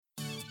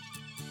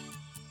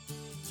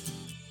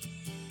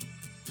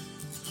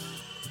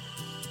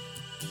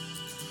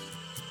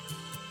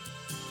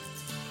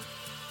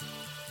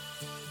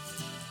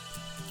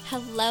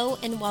Hello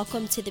and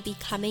welcome to the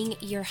Becoming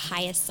Your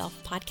Highest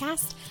Self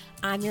podcast.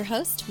 I'm your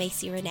host,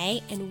 Macy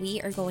Renee, and we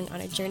are going on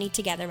a journey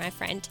together, my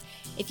friend.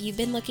 If you've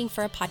been looking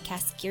for a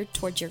podcast geared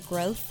towards your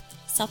growth,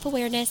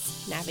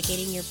 self-awareness,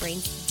 navigating your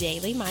brain's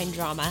daily mind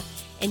drama,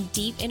 and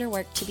deep inner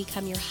work to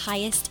become your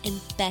highest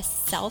and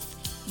best self,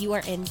 you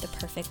are in the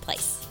perfect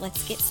place.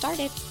 Let's get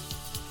started.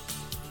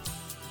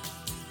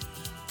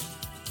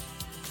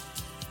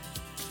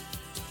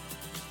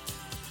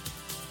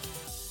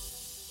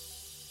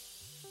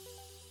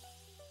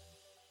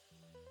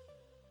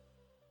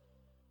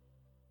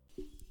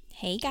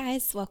 Hey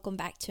guys, welcome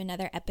back to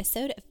another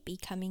episode of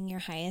Becoming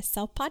Your Highest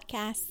Self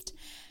podcast.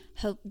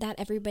 Hope that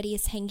everybody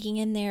is hanging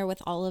in there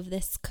with all of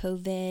this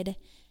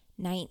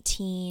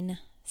COVID-19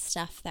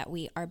 stuff that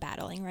we are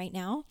battling right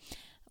now.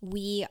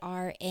 We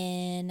are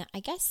in,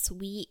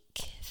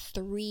 week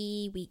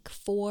 3, week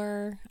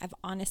 4. I've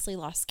honestly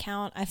lost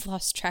count. I've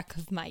lost track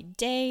of my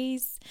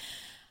days.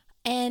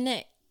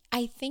 And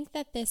I think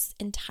that this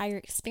entire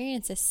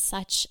experience is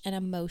such an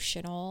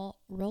emotional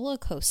roller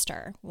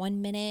coaster.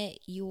 One minute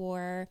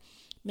you're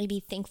maybe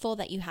thankful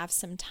that you have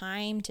some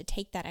time to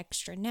take that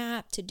extra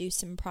nap, to do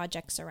some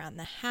projects around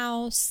the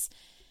house,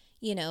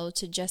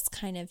 to just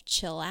kind of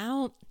chill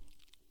out,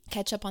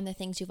 catch up on the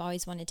things you've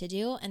always wanted to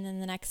do. And then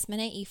the next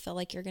minute you feel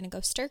like you're going to go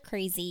stir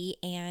crazy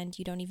and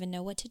you don't even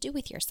know what to do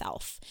with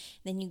yourself.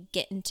 Then you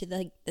get into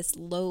this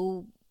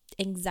low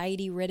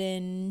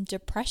anxiety-ridden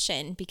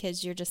depression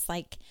because you're just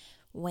like,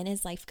 when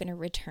is life going to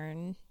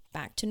return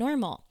back to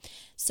normal?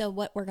 So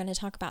what we're going to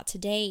talk about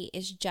today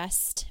is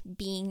just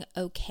being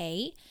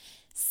okay,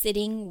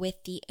 sitting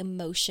with the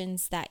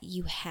emotions that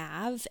you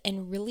have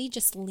and really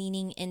just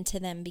leaning into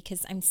them,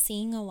 because I'm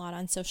seeing a lot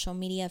on social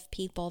media of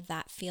people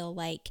that feel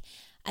like,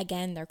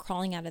 again, they're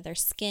crawling out of their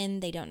skin.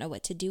 They don't know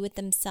what to do with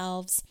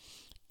themselves.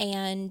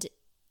 And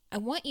I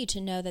want you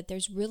to know that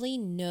there's really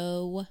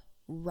no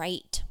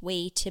right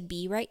way to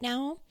be right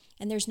now.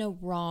 And there's no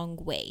wrong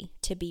way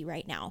to be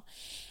right now.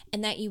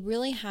 And that you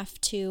really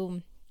have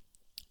to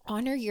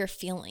honor your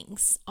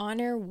feelings,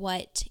 honor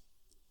what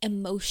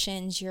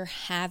emotions you're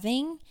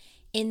having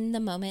in the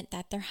moment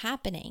that they're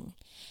happening.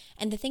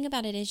 And the thing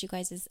about it is, you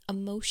guys, is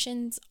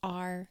emotions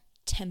are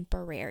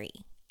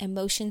temporary.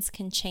 Emotions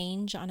can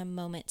change on a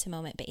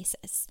moment-to-moment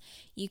basis.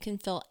 You can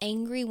feel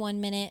angry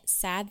one minute,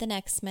 sad the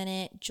next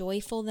minute,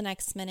 joyful the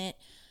next minute,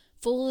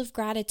 full of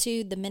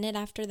gratitude the minute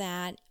after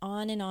that,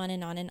 on and on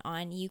and on and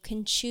on. You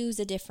can choose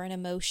a different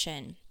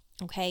emotion,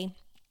 okay?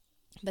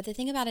 But the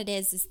thing about it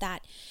is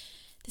that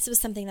this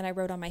was something that I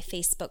wrote on my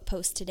Facebook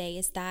post today,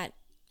 is that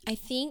I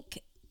think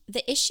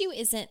the issue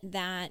isn't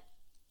that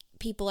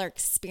people are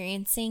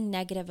experiencing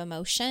negative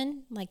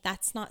emotion. Like,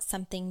 that's not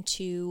something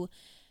to,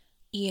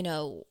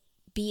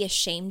 be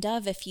ashamed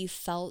of. If you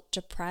felt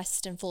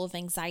depressed and full of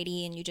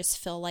anxiety and you just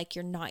feel like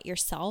you're not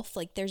yourself,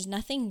 like, there's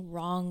nothing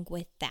wrong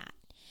with that.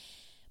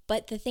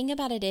 But the thing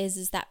about it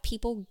is that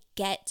people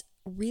get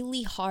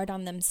really hard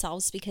on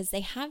themselves because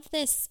they have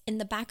this in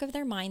the back of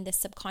their mind, this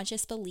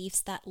subconscious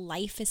beliefs that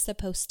life is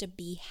supposed to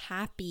be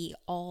happy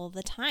all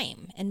the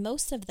time and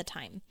most of the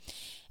time.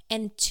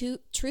 And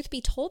truth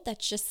be told,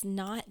 that's just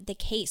not the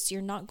case.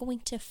 You're not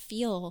going to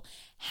feel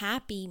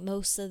happy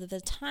most of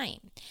the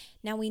time.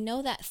 Now, we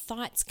know that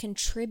thoughts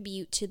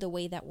contribute to the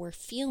way that we're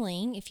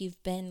feeling. If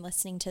you've been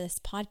listening to this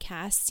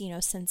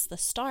podcast, since the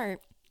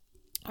start,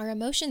 our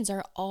emotions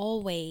are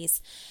always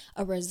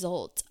a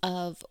result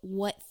of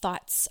what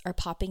thoughts are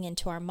popping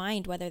into our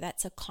mind, whether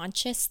that's a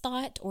conscious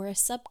thought or a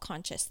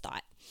subconscious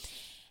thought.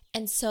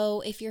 And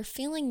so if you're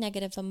feeling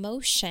negative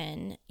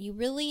emotion, you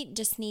really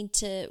just need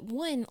to,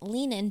 one,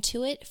 lean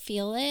into it,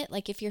 feel it.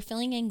 Like, if you're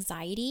feeling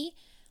anxiety,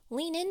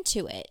 lean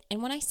into it.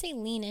 And when I say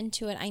lean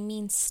into it, I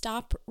mean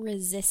stop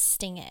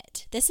resisting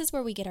it. This is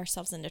where we get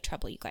ourselves into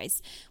trouble, you guys.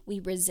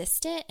 We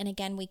resist it. And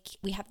again, we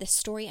have this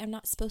story, I'm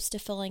not supposed to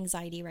feel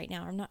anxiety right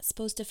now. I'm not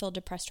supposed to feel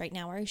depressed right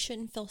now, or I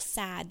shouldn't feel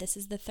sad. This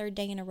is the 3rd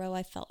day in a row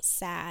I felt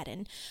sad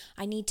and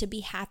I need to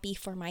be happy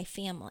for my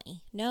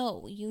family.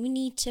 No, you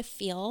need to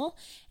feel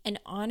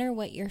and honor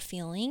what you're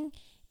feeling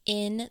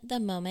in the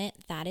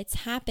moment that it's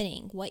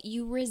happening. What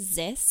you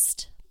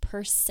resist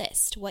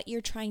persist. What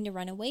you're trying to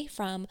run away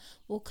from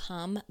will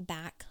come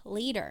back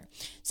later.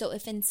 So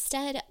if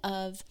instead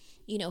of,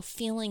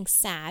 feeling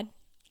sad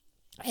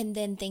and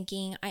then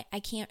thinking, I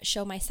can't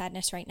show my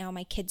sadness right now,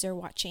 my kids are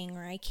watching,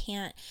 or I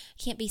can't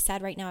be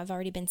sad right now, I've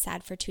already been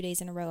sad for 2 days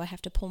in a row, I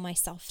have to pull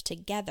myself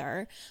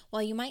together.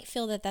 While you might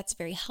feel that that's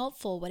very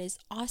helpful, what is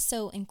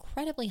also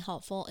incredibly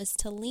helpful is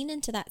to lean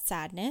into that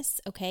sadness,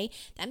 okay?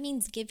 That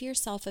means give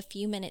yourself a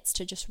few minutes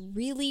to just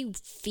really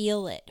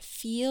feel it.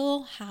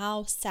 Feel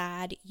how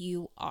sad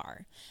you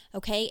are,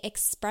 okay?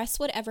 Express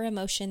whatever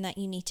emotion that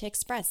you need to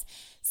express.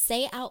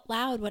 Say out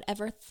loud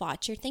whatever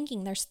thoughts you're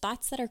thinking. There's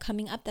thoughts that are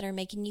coming up that are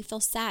making you feel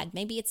sad.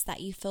 Maybe it's that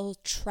you feel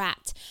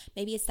trapped.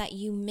 Maybe it's that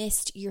you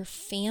missed your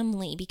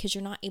family because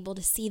you're not able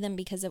to see them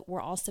because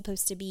we're all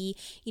supposed to be,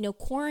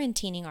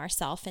 quarantining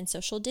ourselves and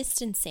social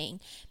distancing.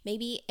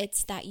 Maybe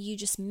it's that you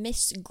just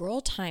miss girl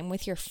time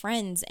with your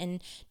friends,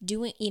 and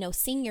doing,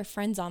 seeing your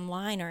friends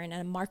online or in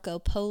a Marco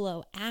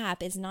Polo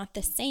app is not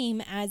the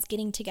same as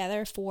getting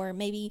together for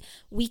maybe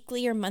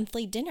weekly or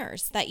monthly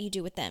dinners that you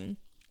do with them.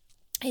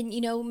 And,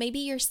 maybe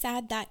you're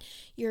sad that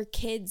your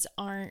kids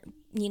aren't,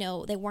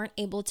 they weren't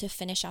able to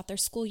finish out their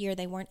school year.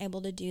 They weren't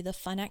able to do the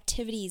fun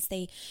activities.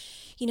 They,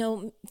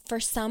 for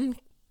some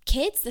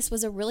kids, this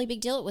was a really big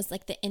deal. It was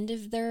like the end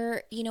of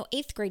their,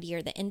 8th grade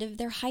year, the end of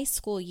their high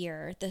school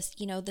year,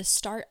 the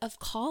start of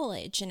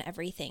college and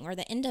everything, or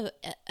the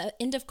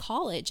end of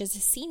college as a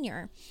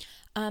senior.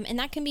 And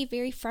that can be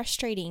very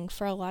frustrating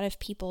for a lot of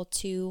people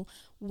to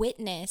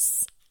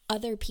witness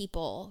other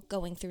people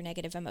going through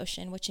negative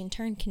emotion, which in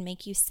turn can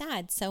make you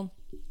sad. So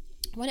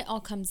what it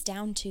all comes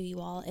down to, you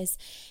all, is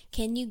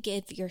can you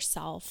give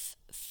yourself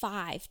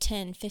 5,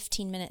 10,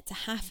 15 minutes, a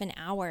half an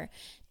hour,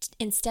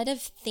 instead of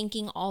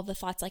thinking all the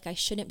thoughts like, I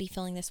shouldn't be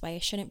feeling this way, I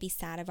shouldn't be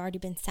sad, I've already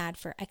been sad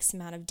for X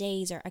amount of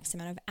days or X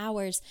amount of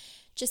hours,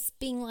 just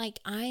being like,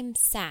 I'm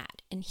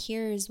sad and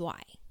here's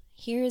why.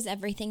 Here's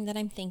everything that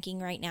I'm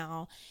thinking right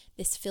now.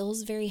 This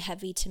feels very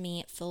heavy to me.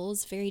 It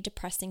feels very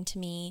depressing to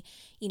me.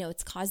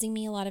 It's causing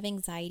me a lot of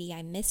anxiety.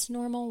 I miss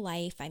normal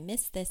life. I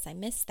miss this. I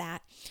miss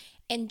that.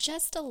 And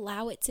just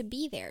allow it to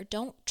be there.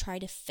 Don't try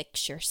to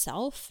fix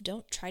yourself.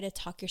 Don't try to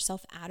talk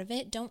yourself out of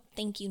it. Don't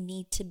think you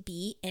need to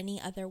be any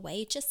other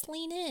way. Just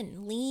lean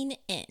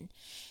in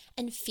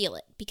and feel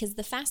it. Because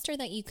the faster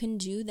that you can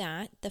do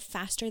that, the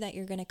faster that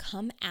you're going to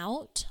come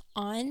out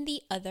on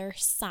the other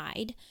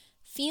side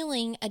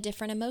feeling a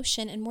different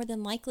emotion, and more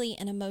than likely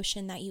an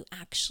emotion that you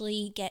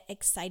actually get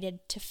excited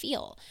to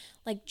feel,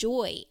 like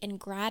joy and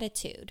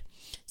gratitude.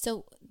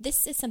 So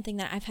this is something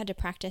that I've had to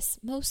practice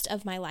most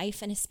of my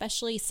life, and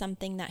especially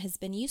something that has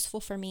been useful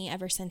for me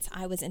ever since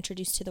I was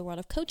introduced to the world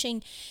of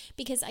coaching,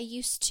 because I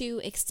used to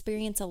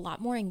experience a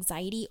lot more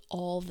anxiety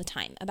all the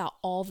time about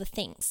all the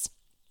things.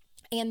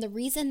 And the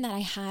reason that I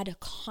had a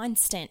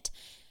constant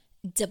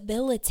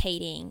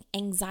debilitating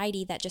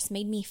anxiety that just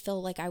made me feel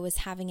like I was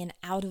having an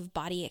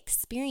out-of-body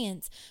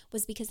experience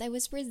was because I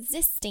was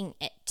resisting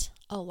it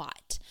a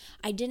lot.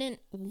 I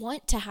didn't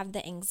want to have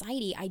the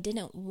anxiety. I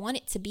didn't want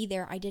it to be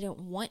there. I didn't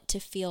want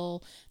to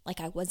feel like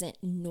I wasn't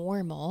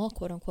normal,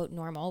 quote unquote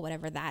normal,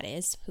 whatever that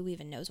is. Who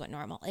even knows what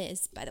normal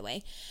is, by the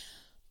way.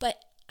 But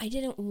I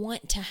didn't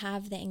want to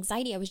have the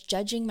anxiety. I was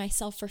judging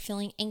myself for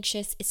feeling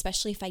anxious,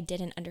 especially if I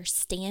didn't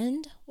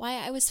understand why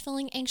I was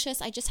feeling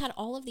anxious. I just had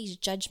all of these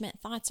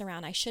judgment thoughts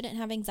around, I shouldn't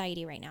have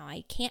anxiety right now.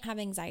 I can't have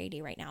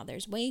anxiety right now.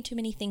 There's way too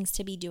many things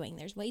to be doing.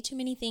 There's way too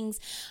many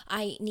things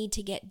I need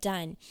to get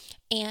done.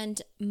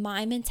 And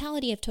my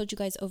mentality, I've told you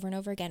guys over and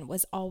over again,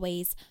 was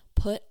always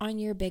put on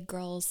your big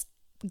girl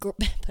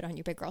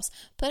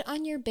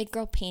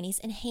panties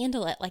and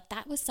handle it. Like,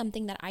 that was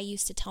something that I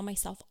used to tell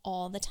myself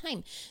all the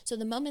time. So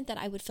the moment that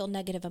I would feel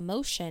negative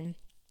emotion,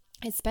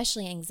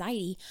 especially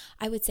anxiety,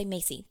 I would say,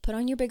 Macy, put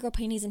on your big girl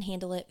panties and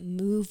handle it,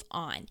 move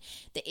on.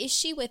 The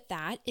issue with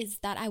that is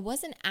that I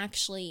wasn't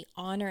actually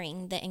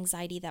honoring the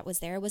anxiety that was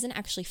there. I wasn't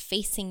actually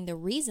facing the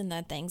reason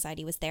that the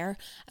anxiety was there.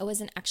 I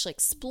wasn't actually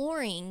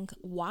exploring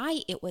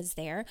why it was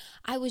there.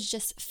 I was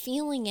just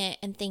feeling it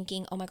and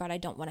thinking, oh my God, I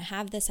don't want to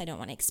have this. I don't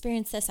want to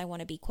experience this. I want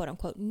to be quote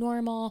unquote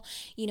normal.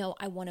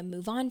 I want to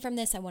move on from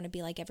this. I want to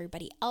be like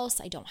everybody else.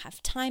 I don't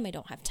have time.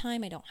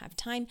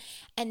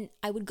 And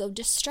I would go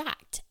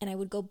distract and I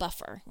would go buffer.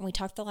 And we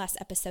talked the last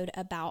episode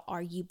about,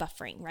 are you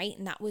buffering, right?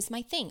 And that was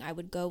my thing. I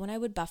would go and I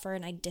would buffer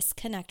and I'd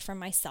disconnect from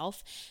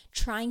myself,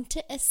 trying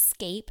to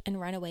escape and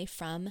run away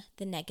from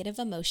the negative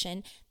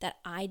emotion that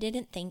I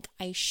didn't think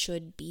I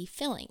should be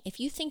feeling. If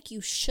you think you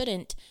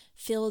shouldn't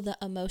feel the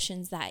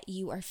emotions that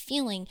you are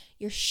feeling,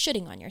 you're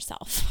shitting on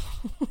yourself.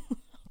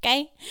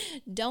 Okay?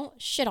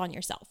 Don't shit on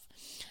yourself.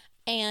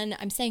 And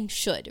I'm saying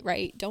should,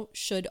 right? Don't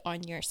should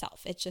on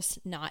yourself. It's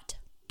just not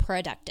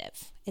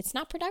productive. It's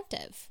not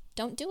productive.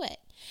 Don't do it.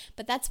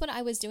 But that's what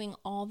I was doing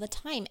all the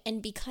time.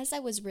 And because I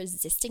was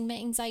resisting my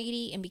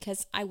anxiety and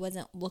because I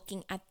wasn't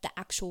looking at the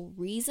actual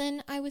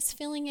reason I was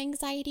feeling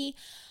anxiety,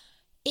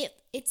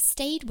 it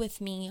stayed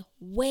with me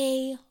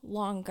way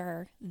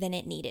longer than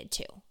it needed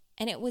to.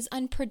 And it was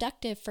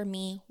unproductive for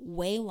me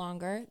way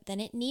longer than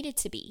it needed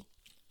to be.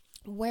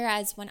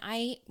 Whereas when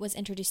I was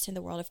introduced to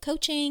the world of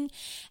coaching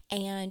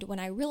and when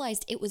I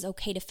realized it was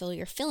okay to feel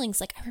your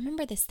feelings, like I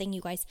remember this thing,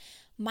 you guys,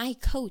 my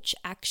coach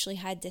actually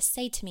had to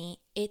say to me,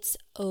 it's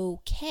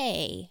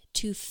okay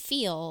to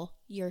feel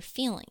your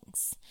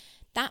feelings.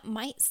 That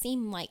might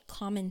seem like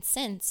common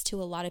sense to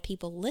a lot of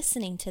people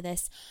listening to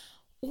this,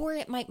 or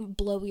it might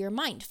blow your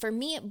mind. For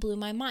me, it blew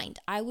my mind.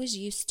 I was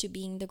used to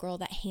being the girl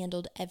that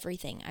handled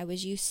everything. I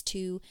was used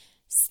to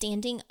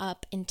standing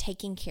up and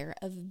taking care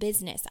of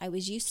business. I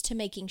was used to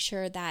making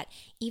sure that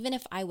even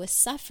if I was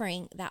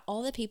suffering, that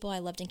all the people I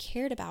loved and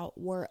cared about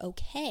were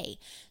okay.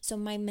 So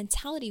my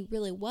mentality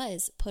really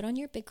was put on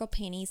your big girl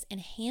panties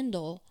and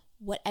handle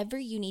whatever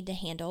you need to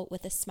handle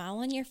with a smile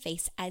on your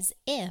face as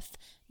if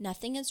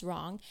nothing is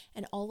wrong,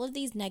 and all of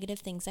these negative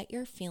things that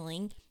you're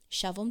feeling,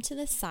 shove them to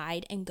the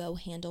side and go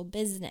handle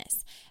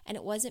business. And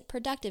it wasn't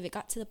productive. It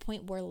got to the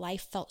point where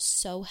life felt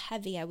so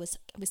heavy. I was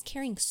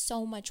carrying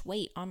so much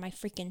weight on my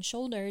freaking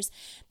shoulders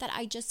that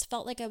I just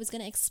felt like I was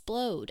going to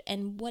explode.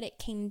 And what it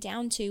came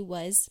down to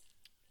was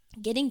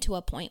getting to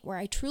a point where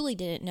I truly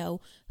didn't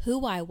know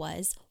who I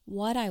was,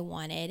 what I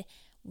wanted,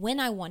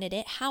 when I wanted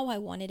it, how I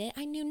wanted it.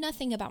 I knew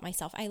nothing about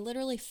myself. I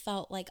literally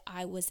felt like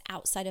I was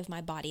outside of my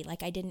body,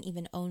 like I didn't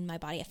even own my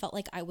body. I felt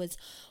like I was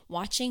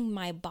watching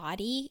my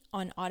body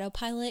on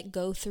autopilot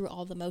go through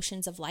all the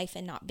motions of life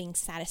and not being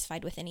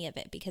satisfied with any of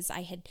it, because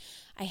I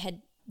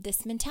had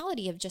this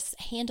mentality of just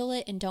handle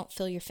it and don't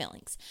feel your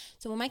feelings.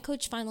 So when my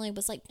coach finally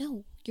was like,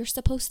 no, you're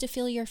supposed to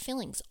feel your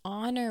feelings,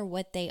 honor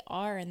what they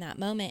are in that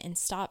moment, and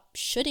stop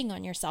shooting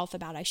on yourself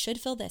about, I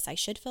should feel this, I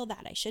should feel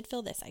that, I should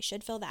feel this, I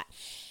should feel that.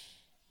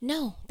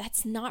 No,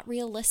 that's not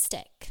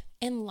realistic.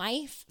 In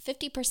life,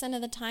 50%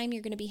 of the time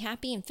you're going to be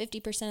happy, and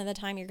 50% of the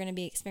time you're going to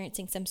be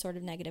experiencing some sort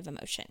of negative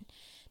emotion.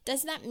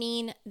 Does that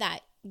mean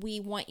that we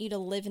want you to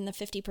live in the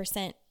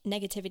 50%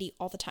 negativity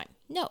all the time?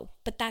 No,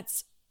 but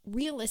that's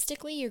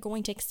realistically, you're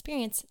going to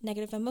experience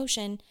negative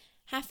emotion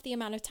half the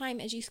amount of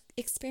time as you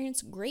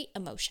experience great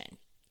emotion.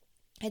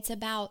 It's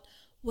about,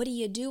 what do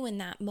you do in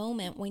that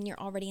moment when you're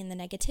already in the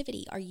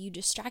negativity? Are you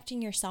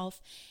distracting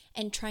yourself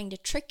and trying to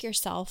trick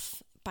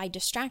yourself by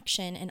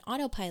distraction and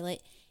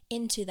autopilot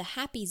into the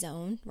happy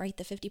zone, right?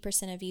 The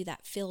 50% of you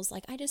that feels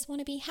like, I just want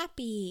to be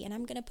happy and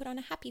I'm going to put on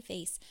a happy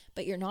face,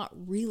 but you're not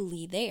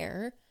really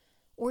there.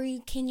 Or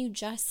can you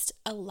just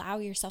allow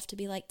yourself to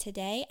be like,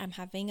 today I'm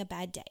having a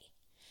bad day.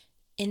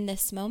 In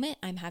this moment,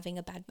 I'm having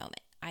a bad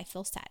moment. I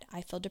feel sad.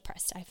 I feel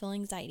depressed. I feel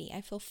anxiety.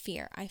 I feel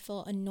fear. I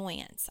feel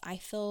annoyance. I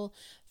feel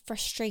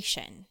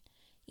frustration.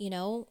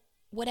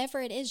 Whatever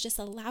it is, just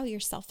allow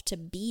yourself to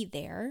be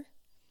there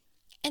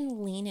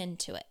and lean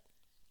into it.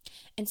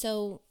 And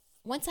so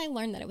once I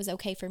learned that it was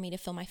okay for me to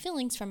feel my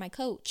feelings from my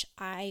coach,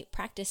 I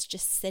practiced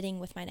just sitting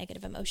with my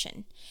negative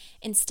emotion.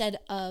 Instead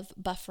of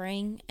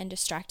buffering and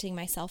distracting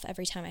myself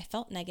every time I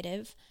felt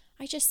negative,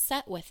 I just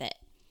sat with it.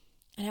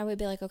 And I would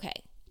be like,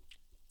 okay,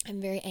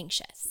 I'm very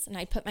anxious. And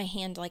I'd put my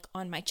hand like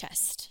on my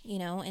chest,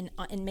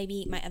 and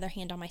maybe my other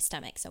hand on my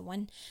stomach. So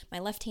my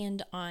left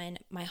hand on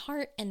my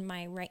heart and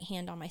my right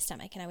hand on my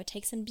stomach. And I would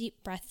take some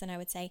deep breaths and I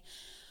would say,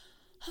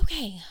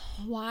 okay,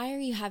 why are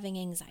you having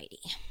anxiety?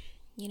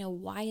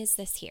 Why is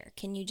this here?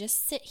 Can you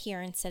just sit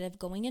here instead of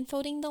going and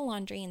folding the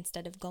laundry,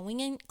 instead of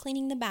going and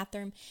cleaning the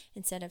bathroom,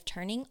 instead of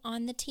turning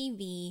on the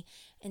TV,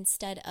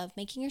 instead of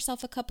making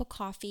yourself a cup of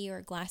coffee or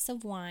a glass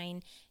of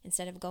wine,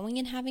 instead of going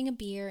and having a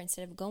beer,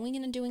 instead of going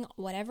in and doing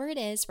whatever it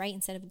is, right?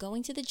 Instead of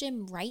going to the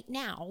gym right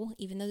now,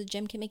 even though the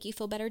gym can make you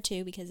feel better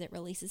too because it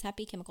releases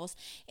happy chemicals,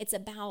 it's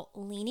about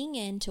leaning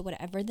into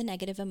whatever the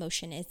negative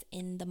emotion is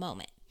in the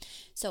moment.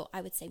 So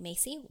I would say,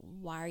 Macy,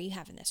 why are you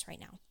having this right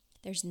now?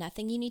 There's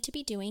nothing you need to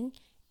be doing.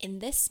 In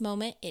this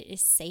moment, it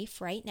is safe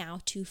right now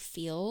to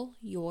feel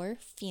your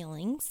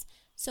feelings,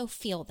 so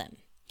feel them.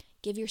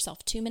 Give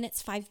yourself 2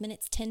 minutes, 5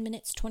 minutes, 10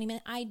 minutes, 20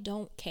 minutes. I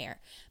don't care,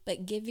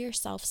 but give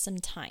yourself some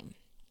time.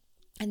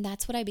 And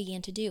that's what I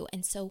began to do.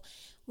 And so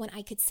when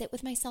I could sit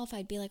with myself,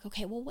 I'd be like,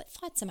 okay, well, what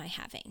thoughts am I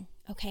having?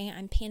 Okay,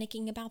 I'm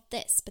panicking about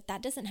this, but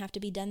that doesn't have to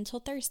be done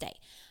until Thursday.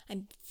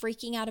 I'm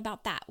freaking out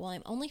about that. Well,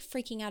 I'm only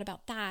freaking out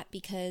about that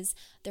because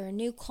they're a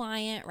new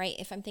client, right?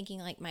 If I'm thinking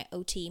like my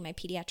OT, my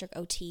pediatric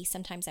OT,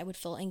 sometimes I would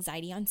feel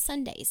anxiety on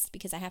Sundays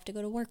because I have to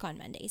go to work on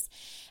Mondays.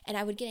 And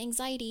I would get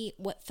anxiety,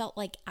 what felt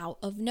like out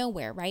of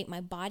nowhere, right?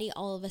 My body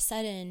all of a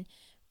sudden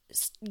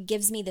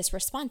gives me this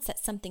response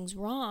that something's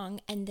wrong,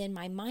 and then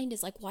my mind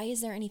is like, why is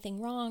there anything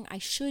wrong? I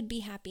should be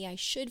happy. I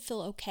should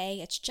feel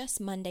okay. It's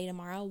just Monday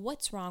tomorrow.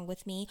 What's wrong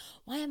with me?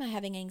 Why am I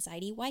having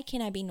anxiety? Why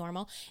can't I be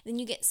normal? And then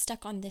you get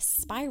stuck on this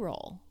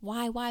spiral.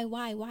 Why?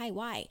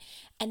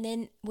 And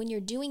then when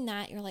you're doing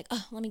that, you're like,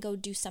 oh, let me go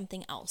do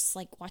something else,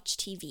 like watch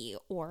TV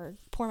or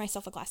pour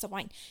myself a glass of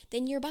wine.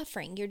 Then you're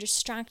buffering. You're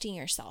distracting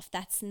yourself.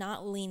 That's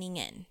not leaning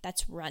in.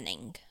 That's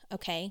running.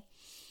 Okay?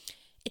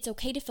 It's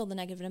okay to feel the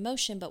negative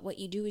emotion, but what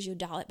you do is you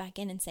dial it back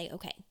in and say,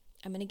 okay,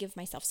 I'm going to give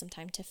myself some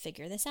time to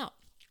figure this out.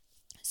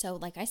 So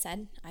like I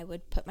said, I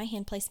would put my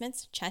hand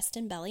placements, chest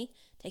and belly,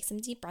 take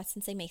some deep breaths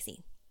and say,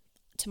 Macy,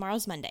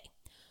 tomorrow's Monday.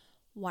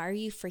 Why are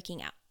you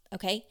freaking out?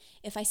 Okay.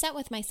 If I sat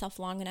with myself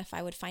long enough,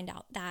 I would find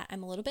out that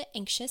I'm a little bit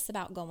anxious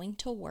about going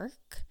to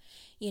work,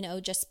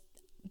 just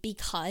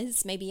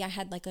because maybe I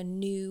had like a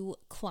new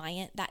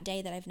client that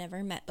day that I've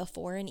never met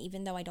before. And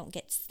even though I don't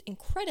get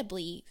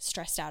incredibly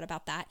stressed out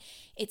about that,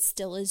 it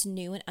still is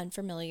new and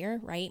unfamiliar,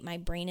 right? My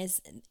brain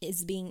is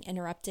being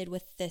interrupted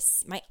with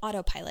this. My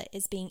autopilot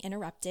is being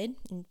interrupted,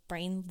 and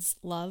brains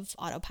love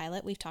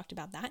autopilot. We've talked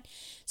about that.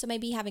 So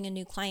maybe having a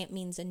new client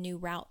means a new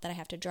route that I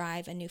have to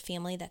drive, a new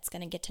family that's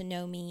going to get to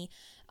know me,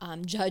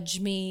 judge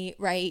me,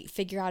 right?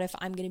 Figure out if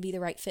I'm going to be the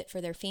right fit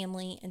for their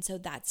family. And so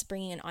that's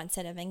bringing an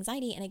onset of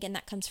anxiety. And again,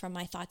 that comes from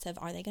my thoughts of,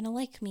 are they going to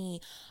like me?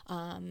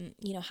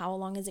 How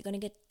long is it going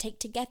to take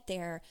to get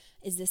there?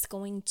 Is this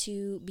going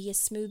to be a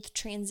smooth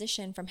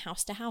transition from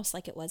house to house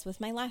like it was with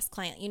my last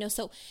client?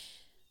 So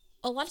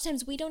a lot of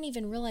times we don't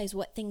even realize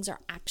what things are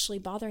actually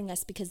bothering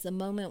us, because the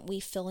moment we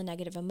feel a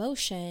negative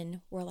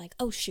emotion, we're like,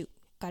 oh shoot,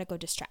 gotta go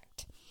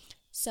distract.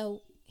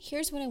 So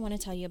here's what I want to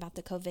tell you about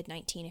the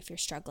COVID-19 if you're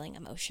struggling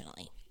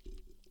emotionally.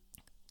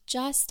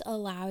 Just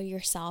allow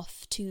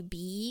yourself to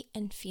be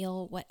and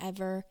feel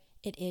whatever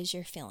it is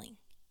you're feeling.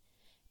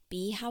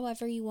 Be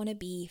however you want to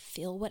be,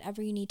 feel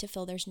whatever you need to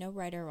feel. There's no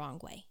right or wrong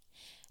way.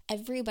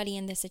 Everybody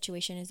in this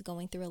situation is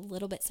going through a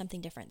little bit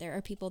something different. There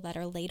are people that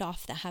are laid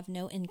off that have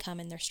no income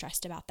and they're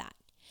stressed about that.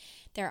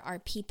 There are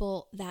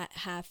people that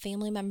have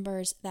family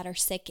members that are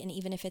sick, and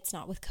even if it's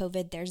not with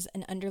COVID, there's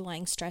an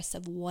underlying stress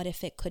of what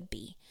if it could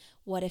be?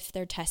 What if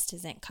their test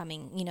isn't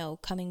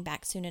coming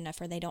back soon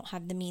enough, or they don't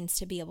have the means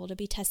to be able to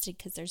be tested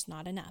because there's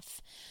not enough?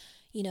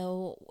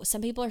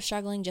 Some people are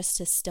struggling just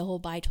to still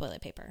buy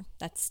toilet paper.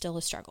 That's still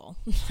a struggle.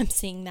 I'm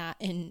seeing that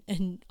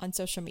on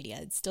social media.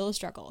 It's still a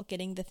struggle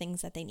getting the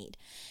things that they need.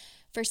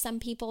 For some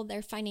people,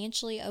 they're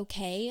financially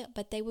okay,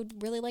 but they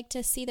would really like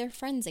to see their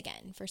friends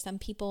again. For some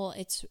people,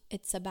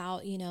 it's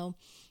about,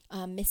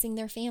 missing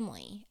their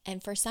family.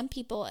 And for some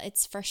people,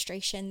 it's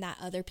frustration that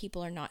other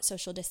people are not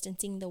social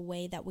distancing the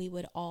way that we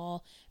would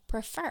all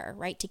prefer,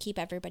 right, to keep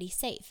everybody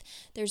safe.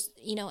 There's,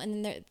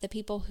 and then the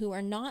people who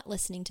are not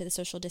listening to the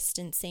social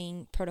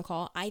distancing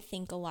protocol, I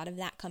think a lot of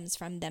that comes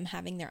from them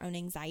having their own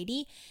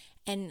anxiety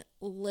and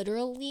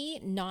literally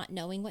not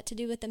knowing what to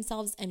do with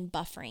themselves and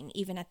buffering,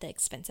 even at the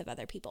expense of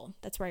other people.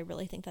 That's where I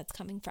really think that's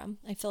coming from.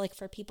 I feel like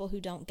for people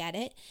who don't get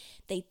it,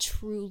 they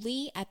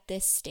truly at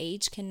this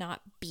stage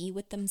cannot be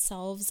with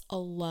themselves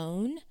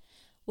alone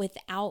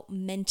without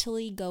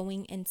mentally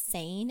going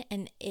insane.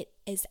 And it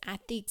is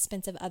at the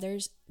expense of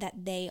others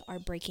that they are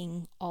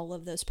breaking all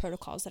of those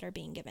protocols that are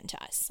being given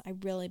to us. I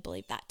really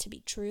believe that to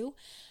be true.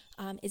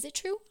 Is it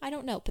true? I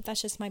don't know, but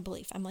that's just my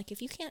belief. I'm like,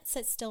 if you can't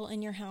sit still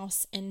in your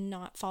house and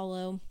not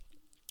follow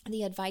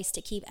the advice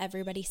to keep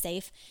everybody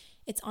safe,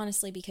 it's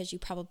honestly because you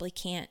probably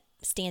can't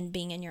stand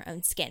being in your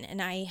own skin.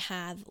 And I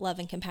have love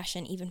and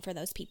compassion even for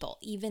those people.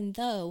 Even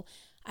though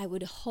I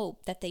would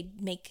hope that they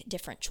make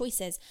different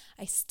choices,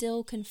 I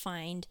still can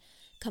find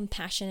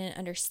compassion and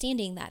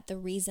understanding that the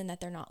reason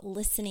that they're not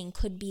listening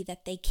could be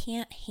that they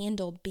can't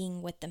handle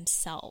being with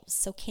themselves.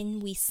 So can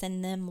we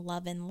send them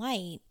love and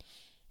light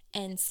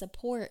and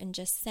support and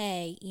just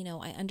say,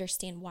 I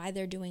understand why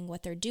they're doing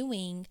what they're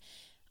doing.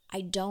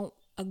 I don't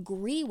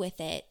agree with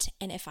it.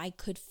 And if I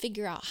could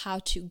figure out how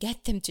to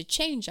get them to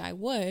change, I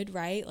would,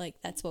 right?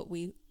 Like that's what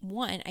we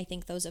want. I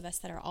think those of us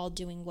that are all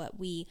doing what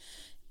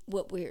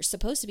we're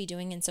supposed to be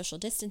doing in social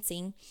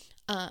distancing,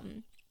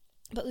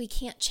 but we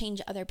can't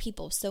change other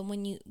people. So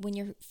when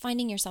you're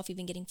finding yourself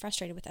even getting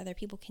frustrated with other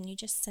people, can you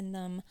just send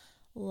them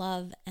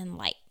love and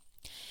light?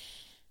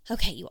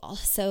 Okay, you all.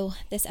 So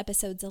this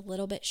episode's a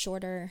little bit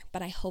shorter,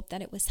 but I hope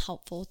that it was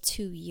helpful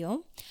to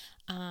you.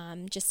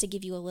 Just to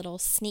give you a little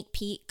sneak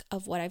peek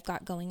of what I've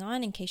got going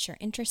on in case you're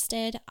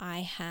interested,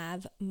 I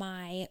have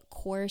my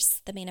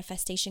course, the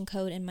Manifestation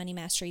Code and Money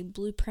Mastery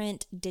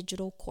Blueprint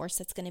digital course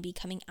that's going to be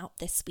coming out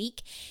this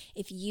week.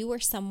 If you are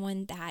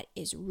someone that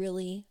is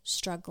really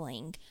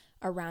struggling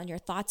around your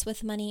thoughts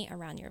with money,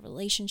 around your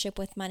relationship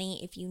with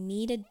money, if you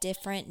need a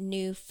different,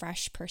 new,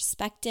 fresh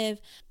perspective,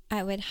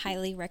 I would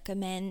highly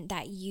recommend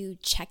that you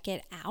check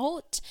it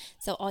out.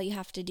 So all you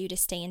have to do to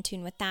stay in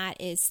tune with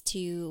that is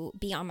to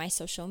be on my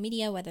social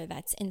media, whether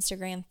that's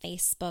Instagram,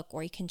 Facebook,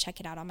 or you can check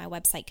it out on my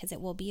website because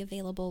it will be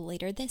available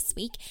later this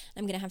week.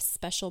 I'm going to have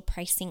special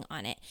pricing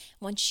on it.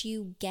 Once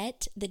you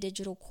get the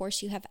digital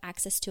course, you have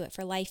access to it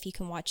for life. You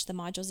can watch the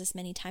modules as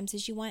many times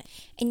as you want,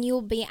 and you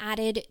will be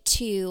added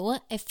to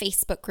a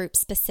Facebook group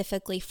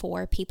specifically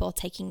for people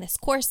taking this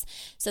course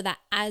so that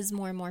as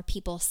more and more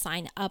people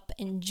sign up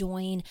and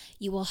join,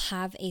 you will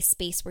have a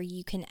space where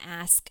you can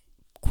ask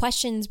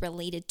questions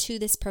related to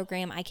this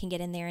program. I can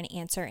get in there and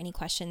answer any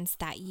questions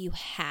that you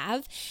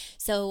have.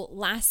 So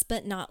last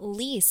but not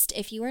least,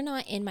 if you are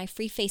not in my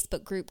free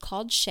Facebook group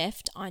called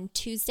Shift, on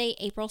Tuesday,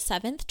 April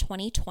 7th,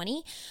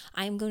 2020,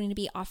 I'm going to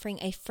be offering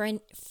a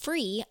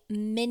free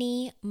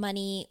mini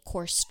money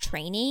course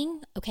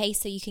training. Okay,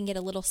 so you can get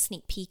a little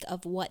sneak peek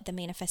of what the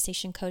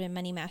Manifestation Code and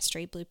Money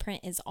Mastery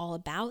Blueprint is all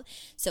about.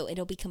 So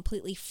it'll be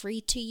completely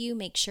free to you.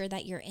 Make sure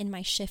that you're in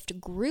my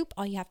Shift group.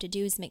 All you have to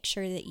do is make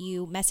sure that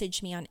you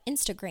message me on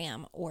Instagram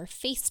or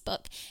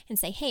Facebook and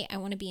say, hey, I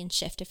want to be in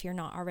Shift if you're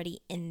not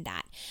already in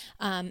that.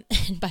 And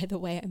by the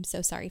way, I'm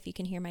so sorry if you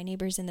can hear my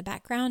neighbors in the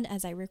background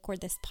as I record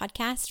this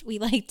podcast. We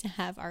like to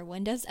have our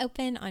windows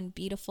open on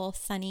beautiful,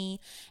 sunny,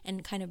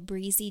 and kind of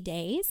breezy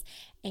days.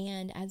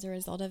 And as a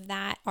result of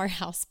that, our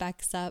house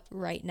backs up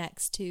right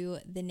next to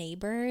the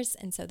neighbors.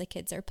 And so the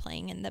kids are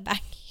playing in the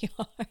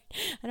backyard.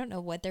 I don't know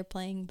what they're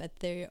playing, but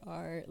they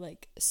are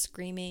like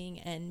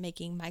screaming and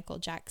making Michael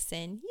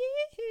Jackson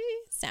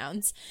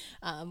sounds,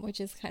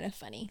 which is kind of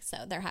funny.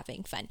 So they're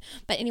having fun.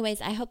 But anyways,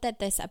 I hope that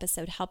this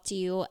episode helped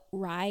you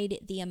ride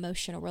the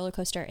emotional roller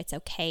coaster. It's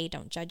okay.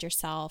 Don't judge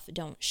yourself.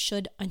 Don't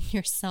should on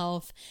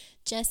yourself.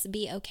 Just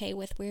be okay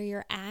with where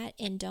you're at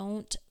and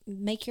don't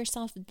make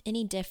yourself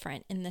any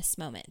different in this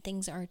moment.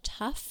 Things are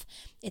tough.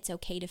 It's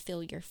okay to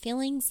feel your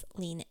feelings,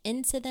 lean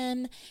into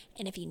them.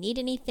 And if you need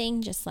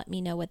anything, just let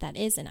me know what that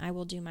is and I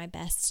will do my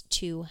best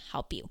to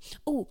help you.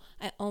 Oh,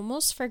 I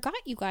almost forgot,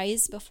 you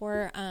guys,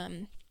 before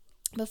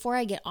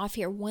I get off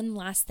here, one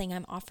last thing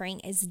I'm offering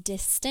is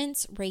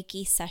distance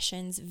Reiki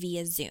sessions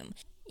via Zoom.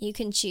 You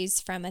can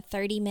choose from a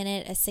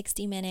 30-minute, a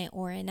 60-minute,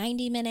 or a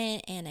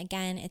 90-minute. And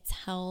again, it's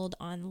held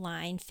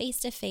online,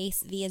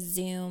 face-to-face via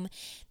Zoom.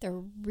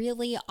 They're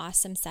really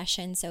awesome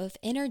sessions. So if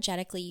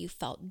energetically you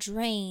felt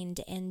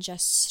drained and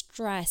just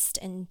stressed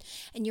and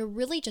you're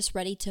really just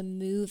ready to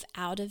move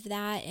out of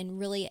that and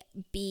really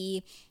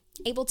be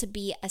able to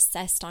be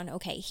assessed on,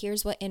 okay,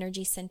 here's what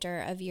energy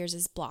center of yours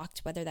is blocked,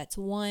 whether that's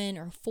 1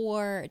 or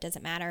 4, it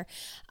doesn't matter.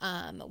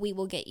 We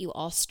will get you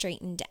all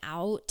straightened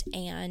out,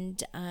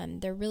 and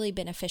they're really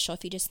beneficial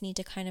if you just need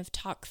to kind of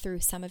talk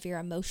through some of your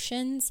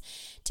emotions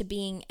to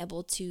being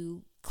able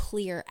to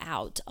clear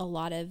out a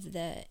lot of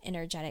the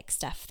energetic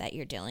stuff that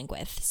you're dealing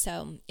with.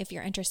 So if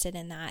you're interested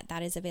in that,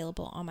 that is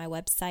available on my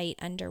website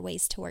under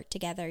Ways to Work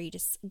Together. You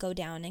just go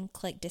down and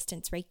click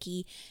Distance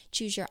Reiki,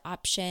 choose your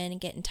option,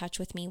 get in touch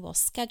with me. We'll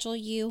schedule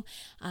you.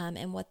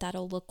 And what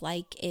that'll look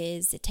like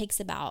is it takes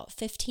about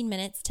 15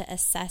 minutes to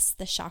assess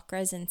the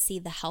chakras and see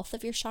the health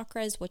of your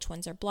chakras, which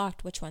ones are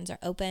blocked, which ones are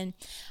open.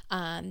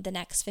 The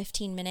next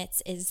 15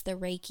 minutes is the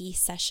Reiki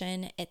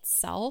session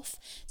itself.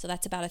 So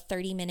that's about a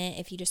 30-minute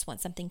if you just want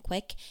something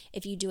quick.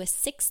 If you do a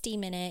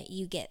 60-minute,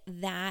 you get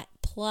that,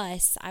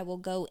 plus I will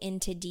go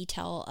into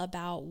detail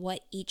about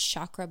what each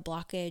chakra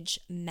blockage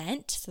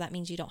meant. So that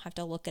means you don't have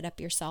to look it up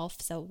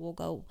yourself. So we'll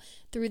go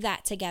through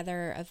that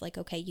together of like,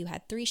 okay, you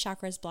had 3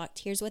 chakras blocked.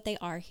 Here's what they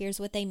are. Here's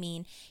what they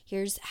mean.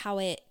 Here's how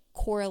it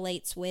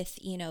correlates with,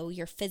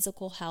 your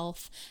physical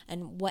health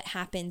and what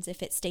happens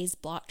if it stays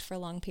blocked for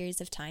long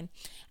periods of time.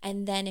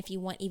 And then if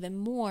you want even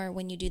more,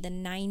 when you do the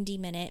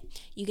 90-minute,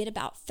 you get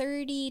about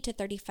 30 to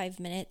 35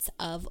 minutes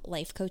of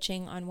life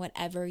coaching on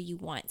whatever you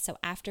want. So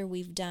after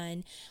we've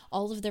done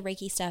all of the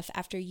Reiki stuff,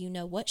 after you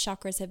know what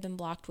chakras have been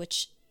blocked,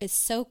 which is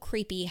so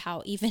creepy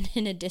how even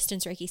in a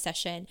distance Reiki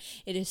session,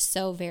 it is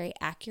so very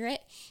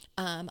accurate.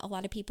 A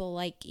lot of people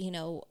like,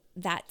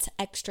 that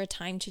extra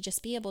time to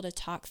just be able to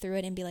talk through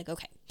it and be like,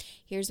 okay,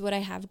 here's what I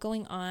have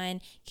going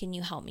on. Can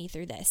you help me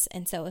through this?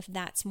 And so if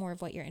that's more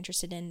of what you're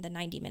interested in, the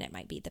 90-minute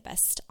might be the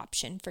best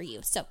option for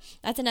you. So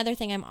that's another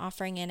thing I'm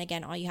offering. And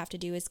again, all you have to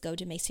do is go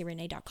to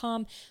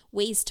MacyRenee.com,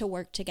 Ways to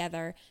Work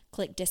Together,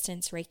 click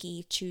Distance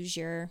Reiki, choose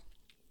your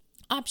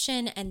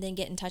option, and then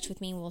get in touch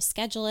with me. We'll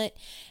schedule it.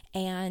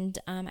 And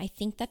I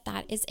think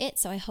that is it.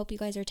 So I hope you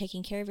guys are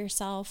taking care of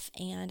yourself,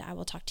 and I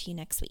will talk to you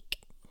next week.